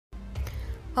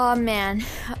Oh man.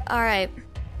 Alright.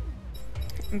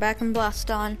 I'm back in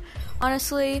Blaston.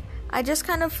 Honestly, I just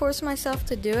kind of forced myself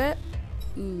to do it.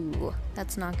 Ooh,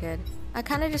 that's not good. I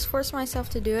kind of just forced myself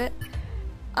to do it.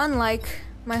 Unlike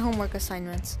my homework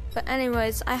assignments. But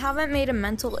anyways, I haven't made a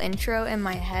mental intro in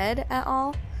my head at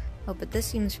all. Oh, but this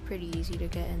seems pretty easy to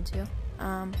get into.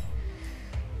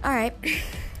 Alright.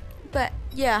 But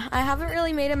yeah, I haven't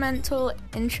really made a mental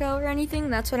intro or anything.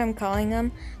 That's what I'm calling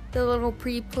them. The little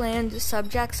pre-planned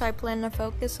subjects I plan to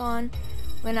focus on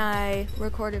when I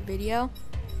record a video.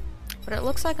 But it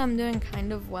looks like I'm doing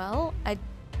kind of well. I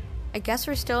guess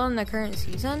we're still in the current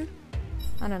season.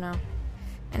 I don't know.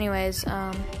 Anyways,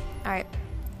 alright.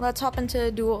 Let's hop into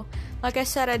a duel. Like I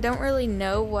said, I don't really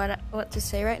know what to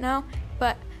say right now,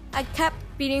 but I kept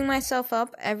beating myself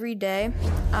up every day.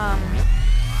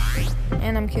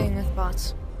 And I'm kidding with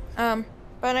bots.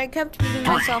 But I kept beating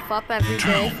myself up every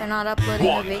day for not uploading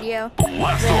a video with a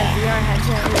VR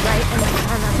headset right in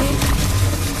front of me.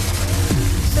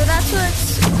 So that's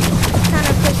what's kind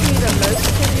of pushed me the most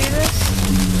to do this.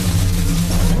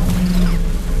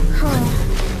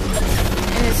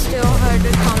 And it's still hard to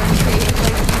commentate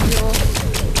like usual.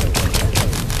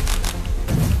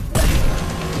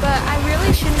 But I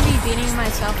really shouldn't be beating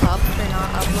myself up for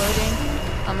not uploading.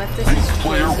 If this is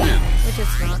crazy, which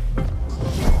it's not.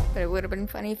 But it would have been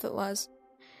funny if it was.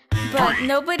 But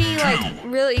nobody,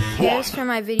 really cares for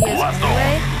my videos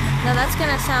anyway. Now that's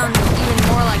gonna sound even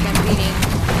more like I'm beating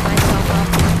myself up.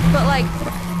 But,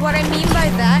 what I mean by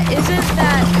that isn't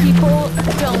that people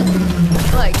don't,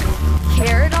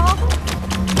 care at all.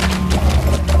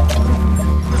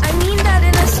 I mean that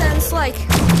in a sense, if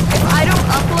I don't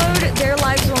upload, their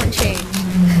lives won't change.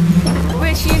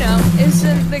 Which,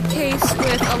 isn't the case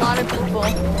with a lot of people.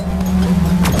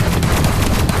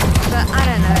 But I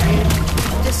don't know, dude.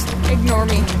 Just ignore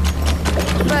me.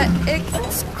 But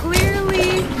it's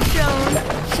clearly shown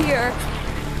here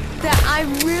that I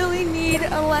really need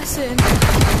a lesson.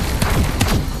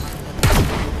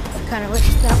 Kinda wish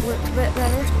that worked a bit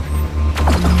better.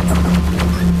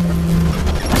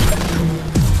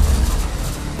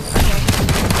 Okay.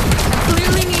 I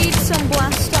clearly need some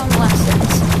Blaston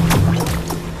lessons.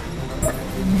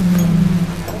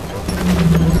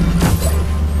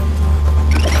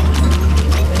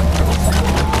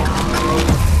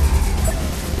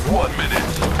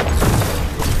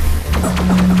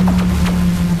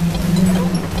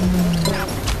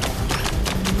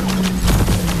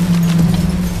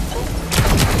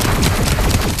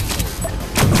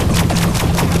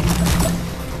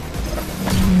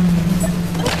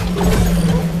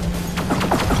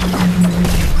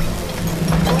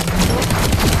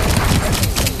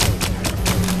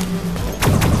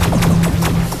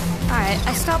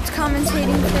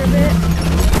 Commentating for a bit.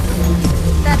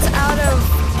 That's out of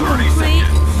complete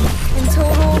and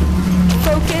total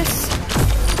focus.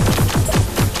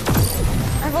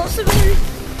 I've also been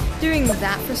doing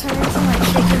that for some reason,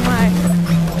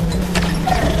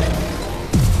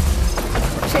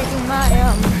 shaking my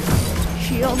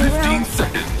shield around.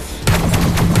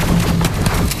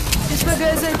 Just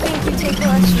because I think you take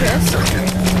less risk.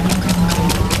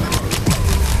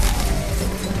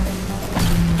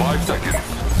 5 seconds.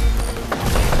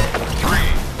 3,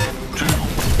 2,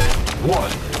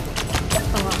 1.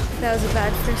 Oh well, that was a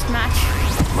bad first match.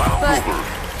 But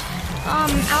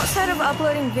outside of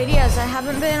uploading videos, I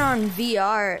haven't been on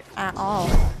VR at all.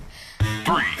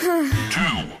 3, 2,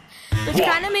 which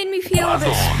kind of made me feel a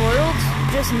bit spoiled,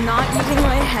 just not using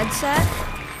my headset.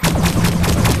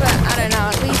 But I don't know,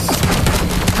 at least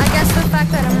I guess the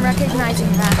fact that I'm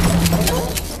recognizing that.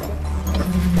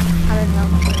 I don't know.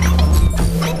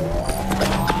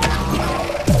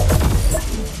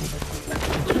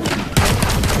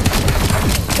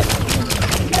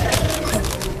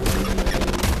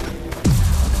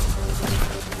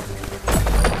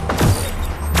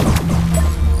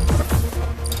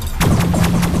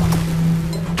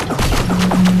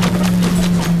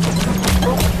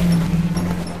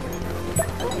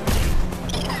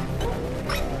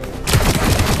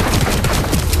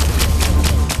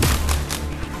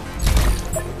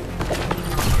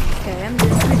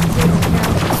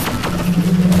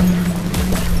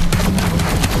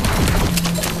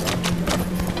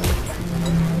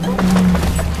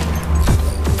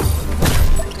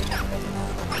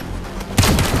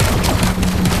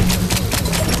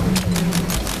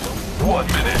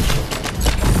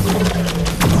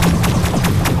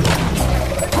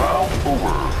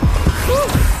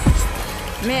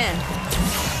 Man,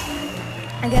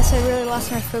 I guess I really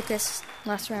lost my focus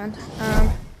last round.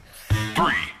 I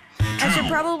should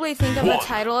probably think of a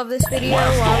title of this video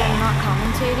while I'm not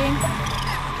commentating.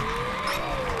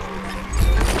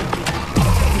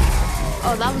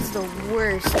 Oh, that was the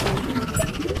worst.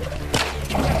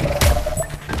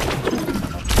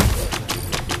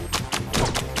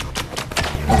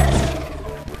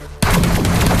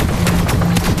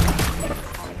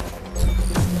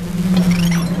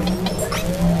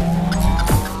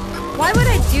 Why would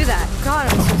I do that?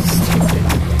 God, I'm so stupid.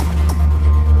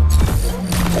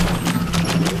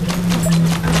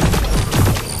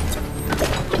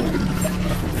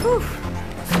 Whew.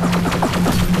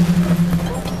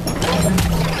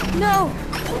 No!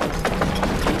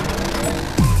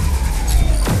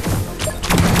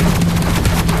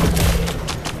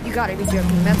 You gotta be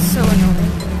joking, that's so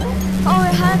annoying. Oh,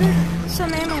 it had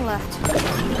some ammo left.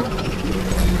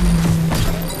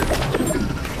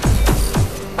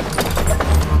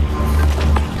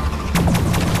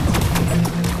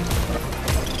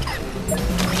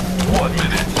 1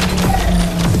 minute.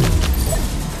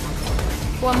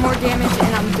 One more damage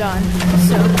and I'm done.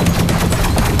 So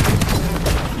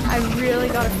I really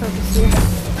gotta focus here.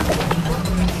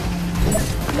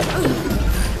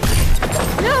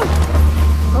 No!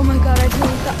 Oh my god, I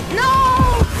totally thought. No!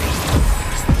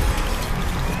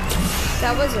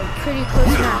 That was a pretty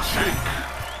close match.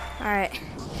 Alright.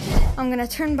 I'm gonna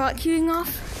turn bot queuing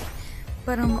off,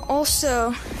 but I'm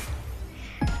also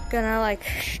gonna like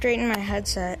straighten my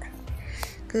headset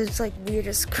because it's like weird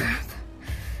as crap.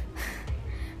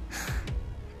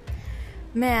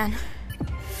 Man.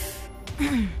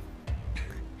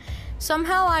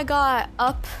 Somehow I got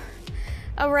up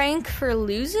a rank for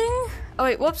losing. Oh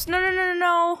wait, whoops,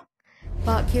 no.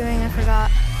 Bot queuing, I forgot.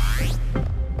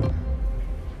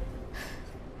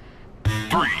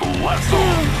 3,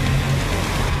 Blaston.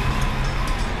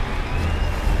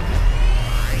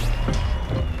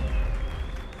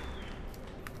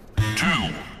 2,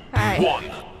 Alright. 1,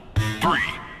 3,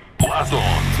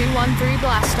 Blaston. 2, 1, 3,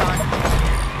 Blaston.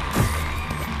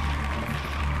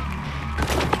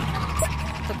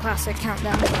 The classic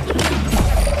countdown.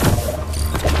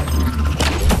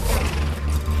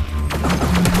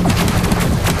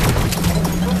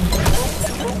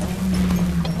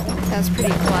 That's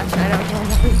pretty clutch.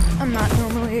 I'm not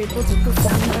normally able to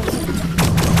perform those.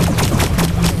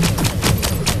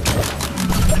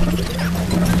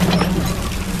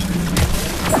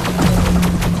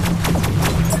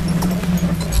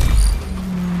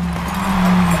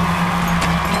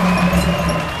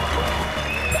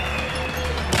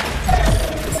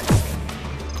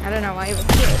 I don't know why he was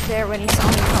there when he saw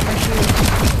me pop my shoe.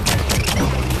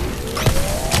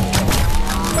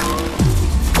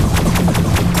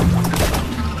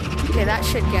 Okay, that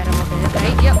should get him a bit,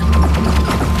 right? Yep.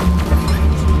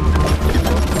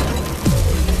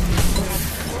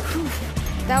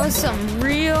 That was some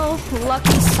real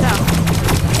lucky stuff.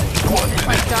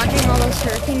 Like dodging all those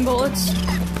hurricane bullets.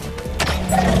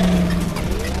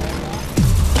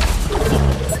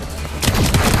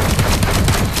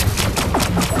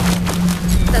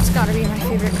 That's gotta be my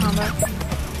favorite combo.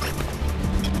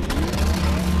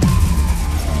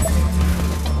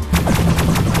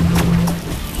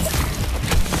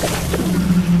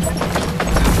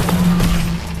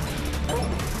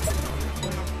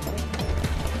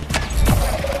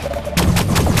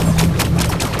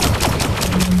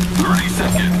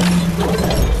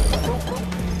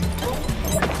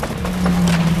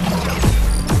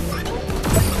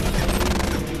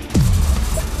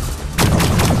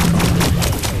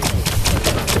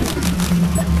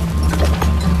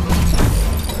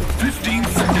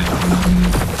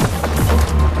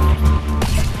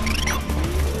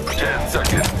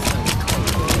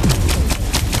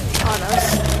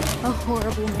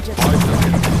 Horrible magician. 5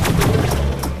 seconds.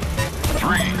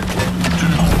 3,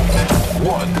 2,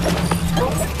 1.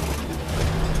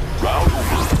 Round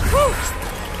over.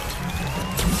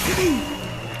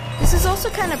 This is also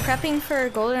kind of prepping for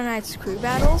Golden Knight's crew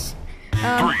battles.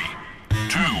 3,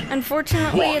 2.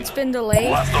 Unfortunately, 1. it's been delayed.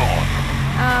 Blast on.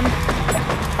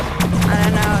 I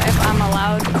don't know if I'm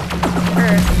allowed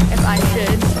or if I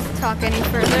should talk any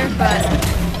further, but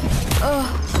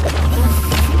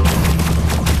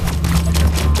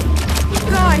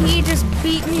God, he just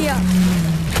beat me up.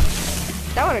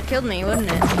 That would have killed me,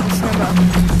 wouldn't it? Snowball.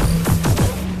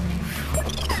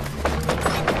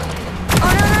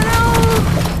 Oh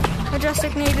no!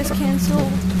 Majestic Nade is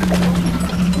cancelled.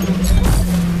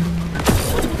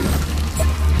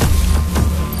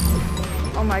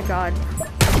 Oh my God.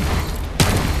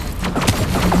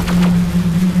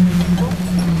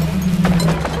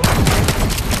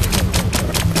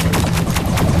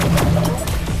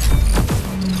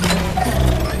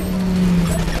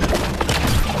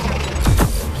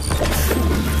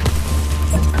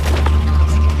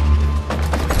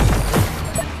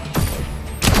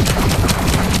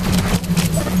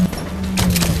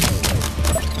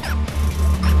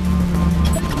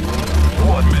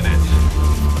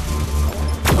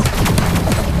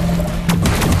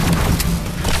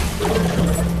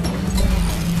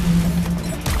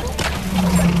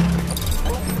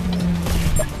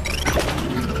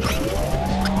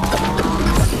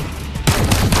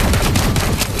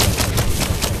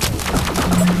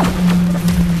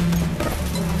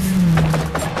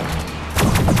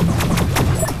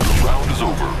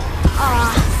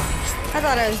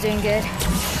 thought I was doing good.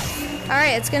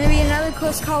 Alright, it's gonna be another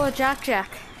close call with Jack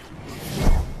Jack.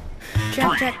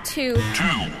 Jack Jack 2. 2,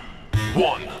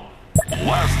 1.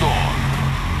 Blast on.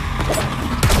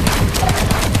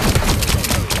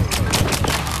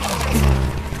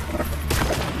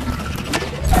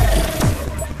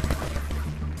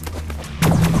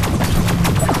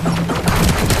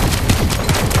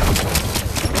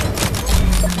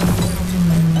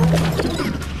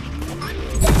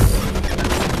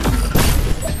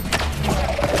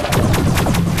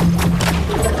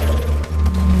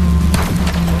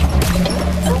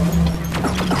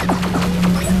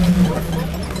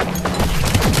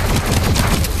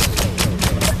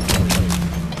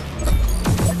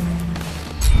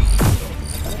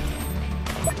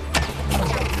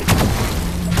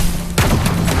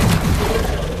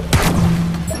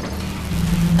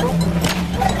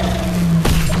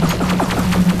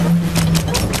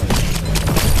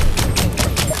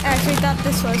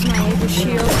 This was my Aegis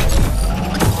shield.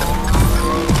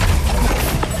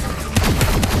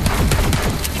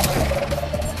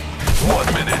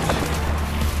 One minute.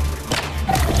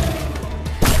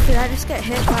 Did I just get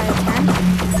hit by a 10?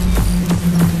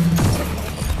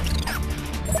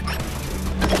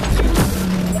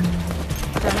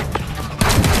 Damn it.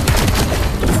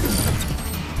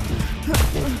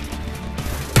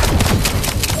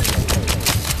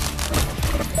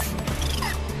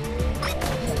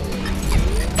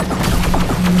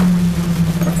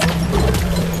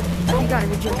 Gotta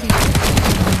be joking.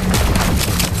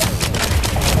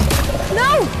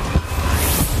 No!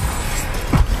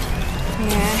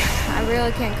 Yeah, I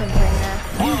really can't complain there.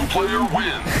 Blue player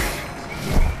wins.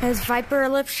 His Viper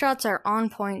lip shots are on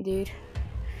point, dude.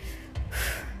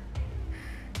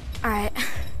 Alright.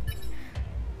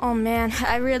 Oh man,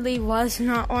 I really was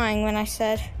not lying when I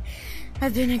said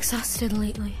I've been exhausted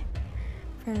lately.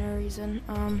 For no reason.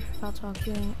 That's why I'm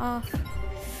feeling off.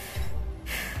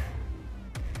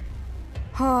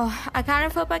 Oh, I kind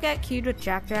of hope I get queued with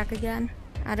Jack Jack again.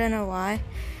 I don't know why.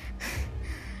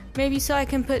 Maybe so I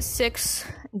can put 6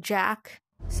 jacks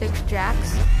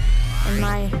in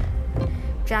my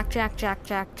Jack. 3,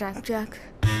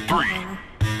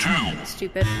 2,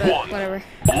 Stupid, but 1. whatever.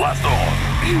 Blast on.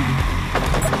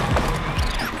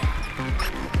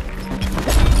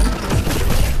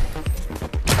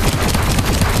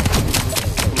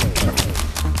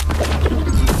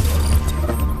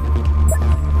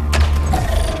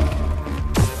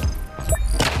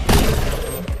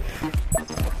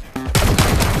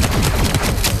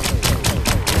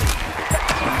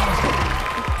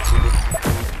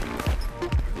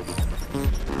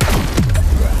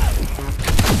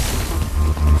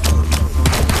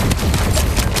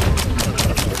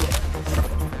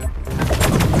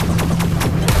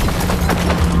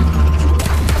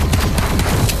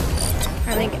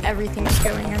 Everything's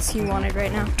going as he wanted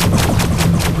right now.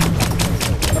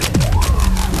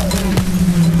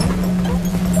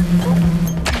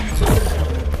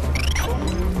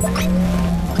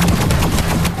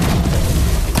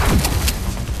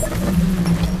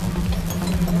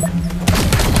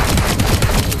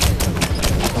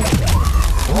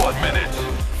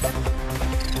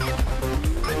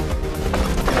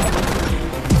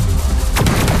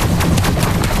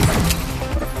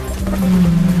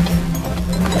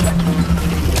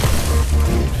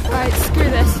 Alright, screw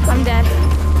this. I'm dead.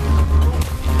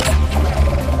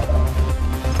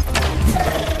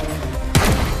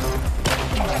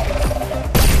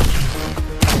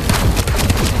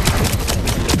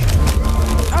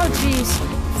 Oh, jeez.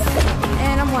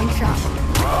 And I'm one shot.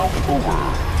 Round over.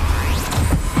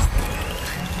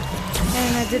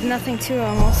 And I did nothing to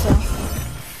him also.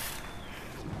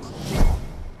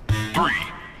 3,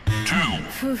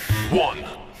 2, 1.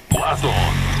 Blast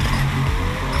on.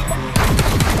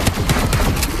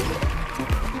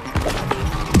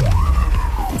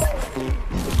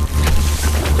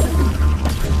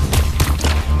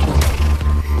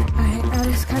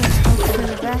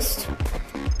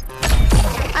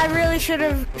 I really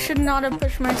should not have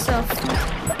pushed myself.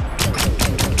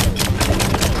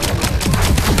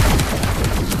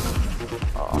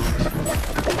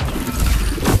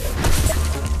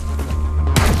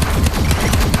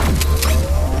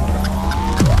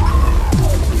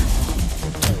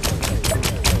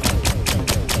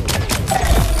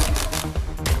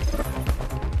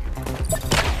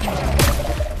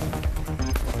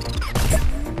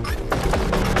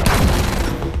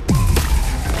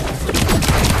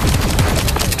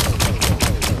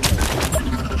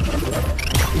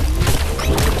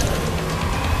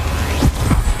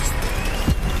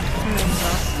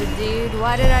 Dude,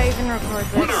 why did I even record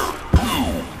this?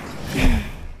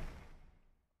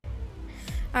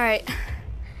 Alright,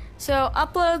 So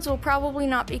uploads will probably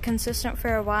not be consistent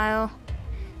for a while.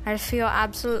 I just feel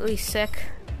absolutely sick.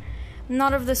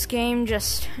 Not of this game,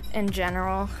 just in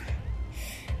general.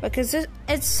 Because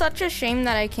it's such a shame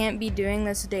that I can't be doing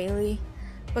this daily.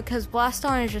 Because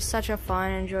Blaston is just such a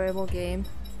fun, enjoyable game.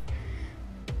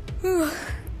 Whew.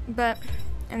 But,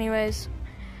 anyways,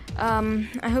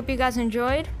 I hope you guys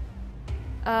enjoyed.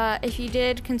 If you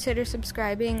did, consider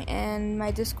subscribing, and my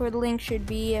Discord link should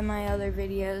be in my other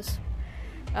videos.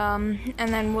 And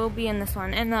then will be in this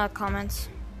one, in the comments.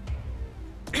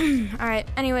 Alright,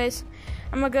 anyways,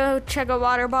 I'm gonna go check a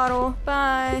water bottle.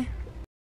 Bye!